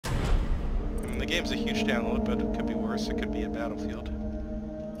the game's a huge download, but it could be worse. It could be a Battlefield.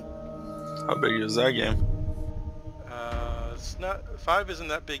 How big is that game? It's not. 5 isn't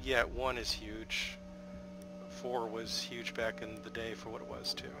that big yet. 1 is huge. 4 was huge back in the day for what it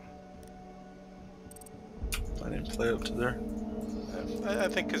was too. I didn't play up to there. I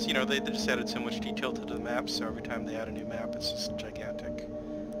think because, you know, they just added so much detail to the maps, so every time they add a new map, it's just gigantic.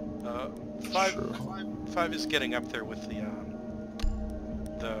 5 is getting up there with the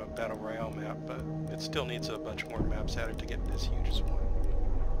Battle Royale map, but it still needs a bunch more maps added to get as huge as 1.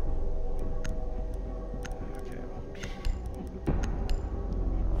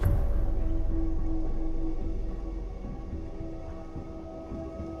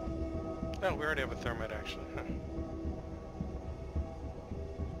 No, we already have a thermite actually. Huh.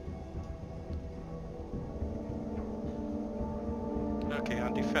 Okay,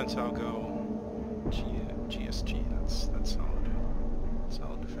 on defense I'll go GSG. That's solid.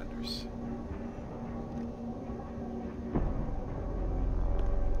 Solid defenders.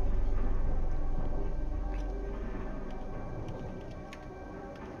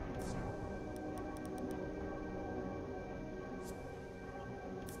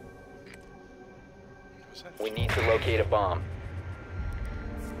 We need to locate a bomb.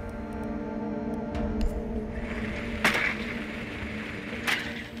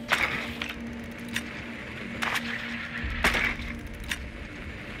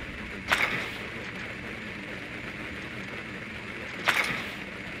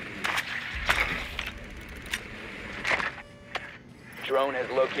 Drone has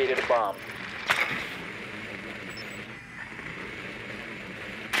located a bomb.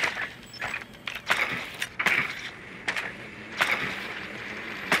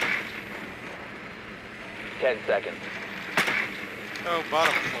 Seconds. Oh,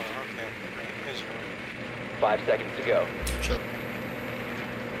 bottom floor. Okay. Here's 5 seconds to go. Sure.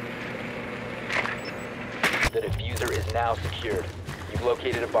 The diffuser is now secured. You've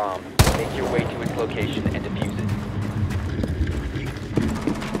located a bomb. Make your way to its location and defuse it.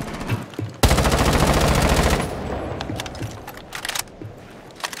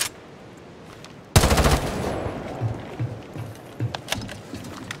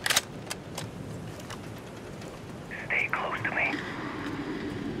 Stay close to me.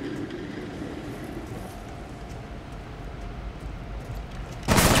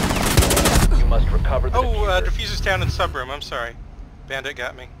 You must recover the diffuser. diffuser's down in subroom. I'm sorry. Bandit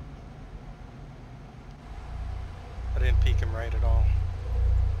got me. I didn't peek him right at all.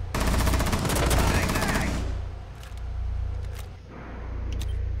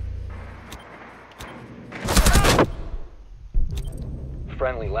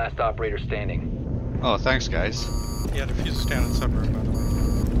 Friendly, last operator standing. Oh, thanks, guys. Yeah, diffuser's down in subroom, by the way.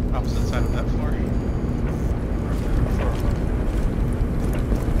 Opposite side of that floor.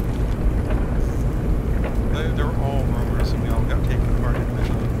 They were all rumors and we all got taken apart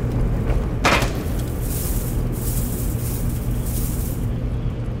individually.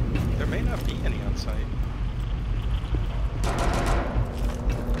 There may not be any on site.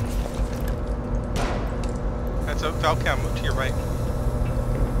 That's a Valcam to your right.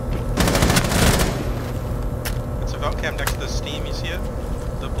 It's a Valcam next to the steam, you see it?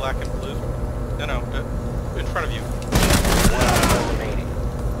 The black and blue. No, in front of you. One hour remaining.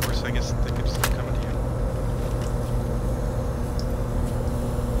 Of course, I guess they could just come into you.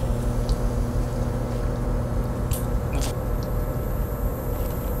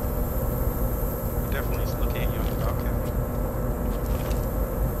 Definitely looking at you on the Valcam.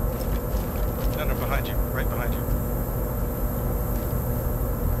 No, behind you. Right behind you.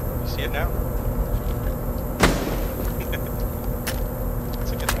 You see it now?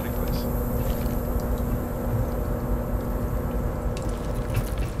 That's a good hiding place.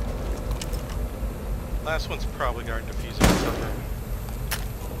 Last one's probably guard diffuser or something.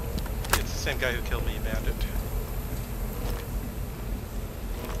 It's the same guy who killed me, Bandit.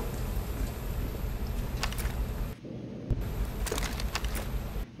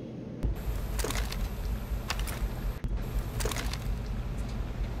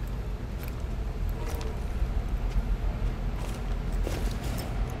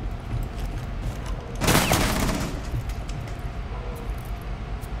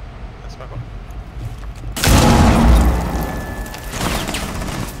 That's my fault.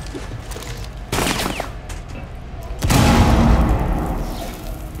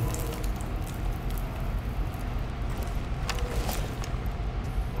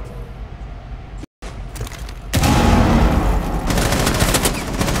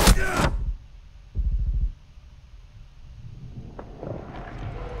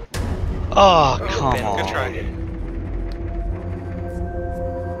 Oh, come Good on. try.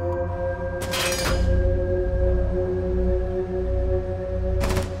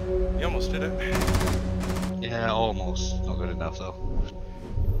 enough, though.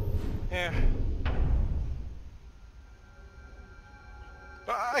 Yeah.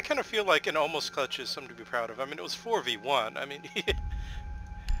 But I kind of feel like an almost clutch is something to be proud of. I mean, it was 4v1. I mean,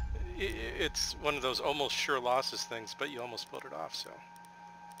 it's one of those almost sure losses things, but you almost pulled it off, so.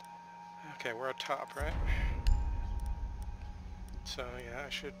 Okay, we're at top, right? So, yeah, I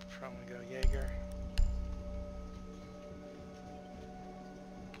should probably go Jaeger.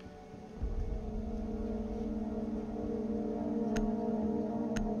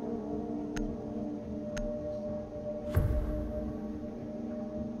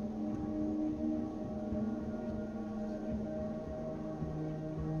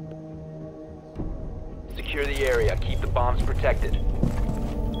 Secure the area. Keep the bombs protected.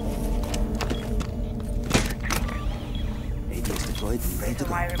 ADS deployed and ready to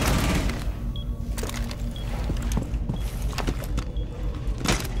go.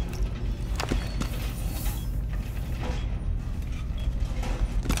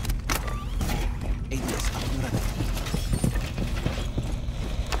 ADS up and running.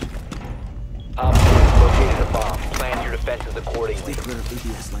 Op 4 has located a bomb. Plan your defenses accordingly. Stay clear of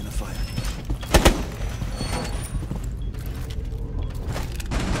ADS line of fire.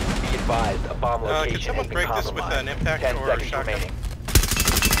 Be advised, a bomb Can location someone has been break this with compromised. an impact 10 or a seconds shotgun? remaining.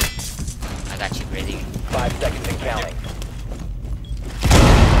 I got you ready. 5 seconds and counting.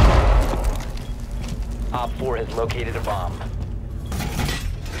 Op 4 has located a bomb.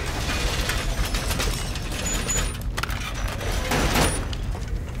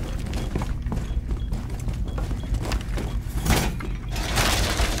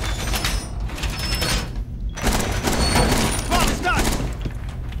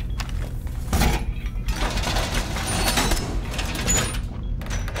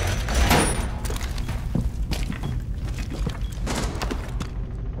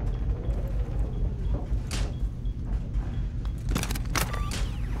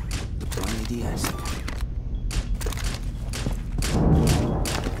 Deploying ADS.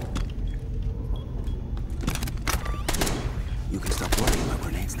 You can stop worrying about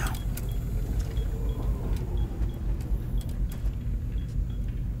grenades now.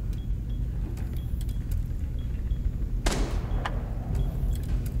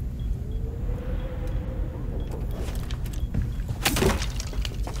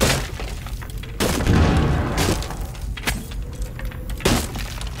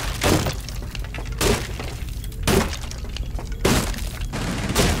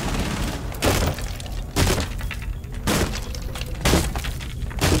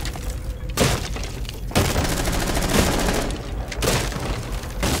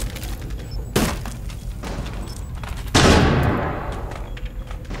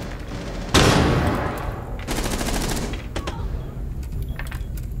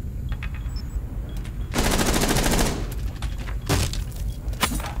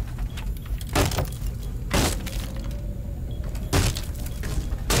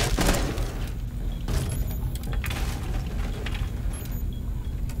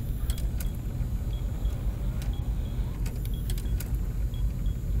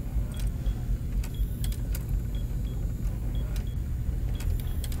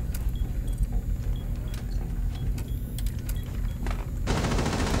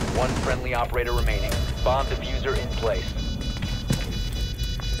 One friendly operator remaining. Bomb diffuser in place.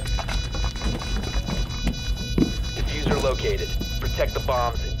 Diffuser located. Protect the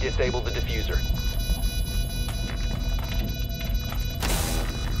bombs and disable the diffuser.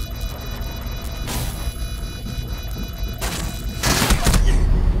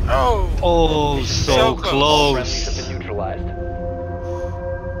 Oh! Oh, So so close. All friendlies close. have been neutralized.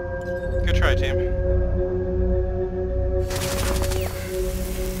 Good try, team.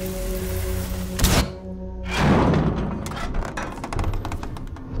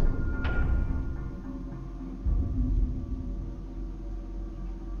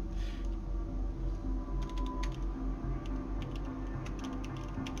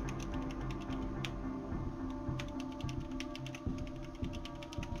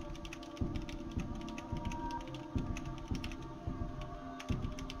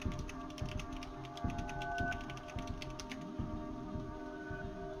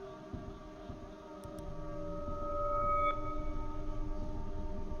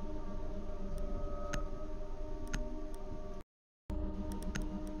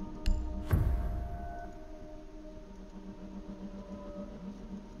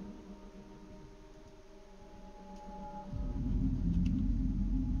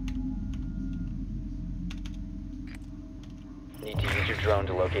 Need to use your drone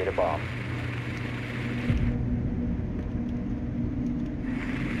to locate a bomb.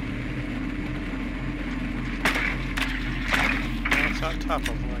 It's on top of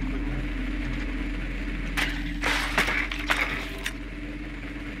them like we were.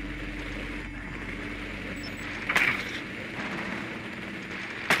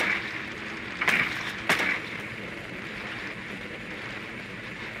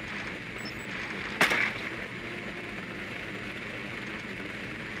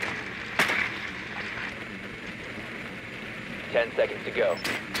 Seconds to go.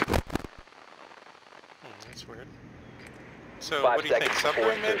 That's weird. So 5 what do you think? seconds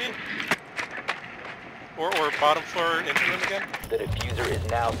before Subroom maybe? Or bottom floor interim again? The diffuser is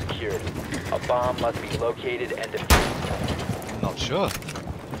now secured. A bomb must be located and defused. Not sure.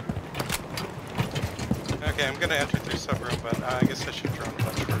 Okay, I'm gonna enter through subroom, but I guess I should drone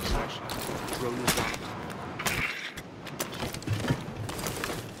touch first actually. Drone is down.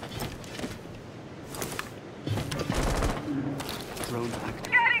 Drone active.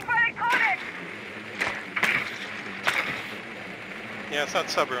 Yeah, it's not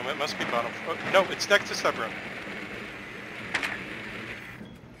subroom, it must be bottom floor. No, it's next to subroom.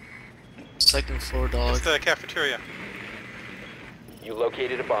 Second floor, dog. It's the cafeteria. You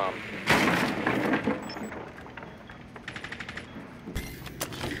located a bomb.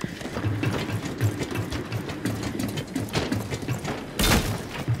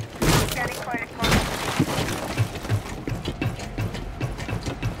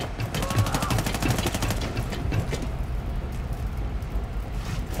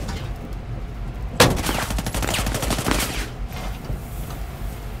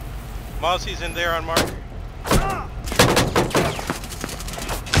 Mozzie's in there on mark. I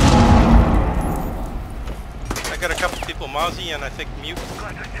got a couple people, Mozzie and I think Mute,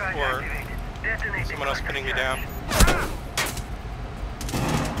 or someone else pinning me down.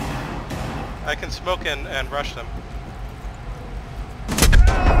 I can smoke and rush them.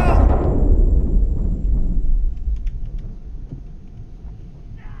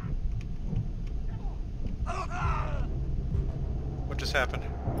 What just happened?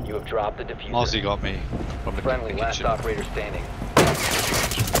 You have dropped the diffuser. Mozzie got me from the Friendly, last kitchen. operator standing.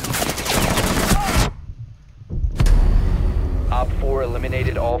 Op 4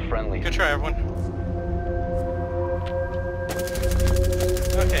 eliminated all friendlies. Good try, everyone.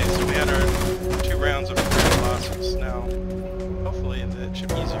 Okay, so we had our 2 rounds of losses. Now, hopefully it should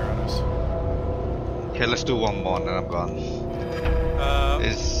be easier on us. Okay, let's do one more and then I'm gone.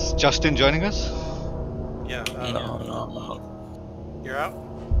 Is Justin joining us? Yeah. No. You're out?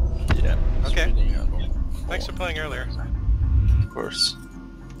 Yeah. Okay. Yeah. Thanks for playing earlier. Of course.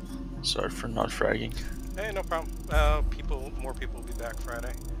 Sorry for not fragging. Hey, no problem. More people will be back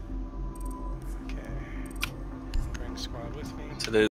Friday. Okay. Bring squad with me. Today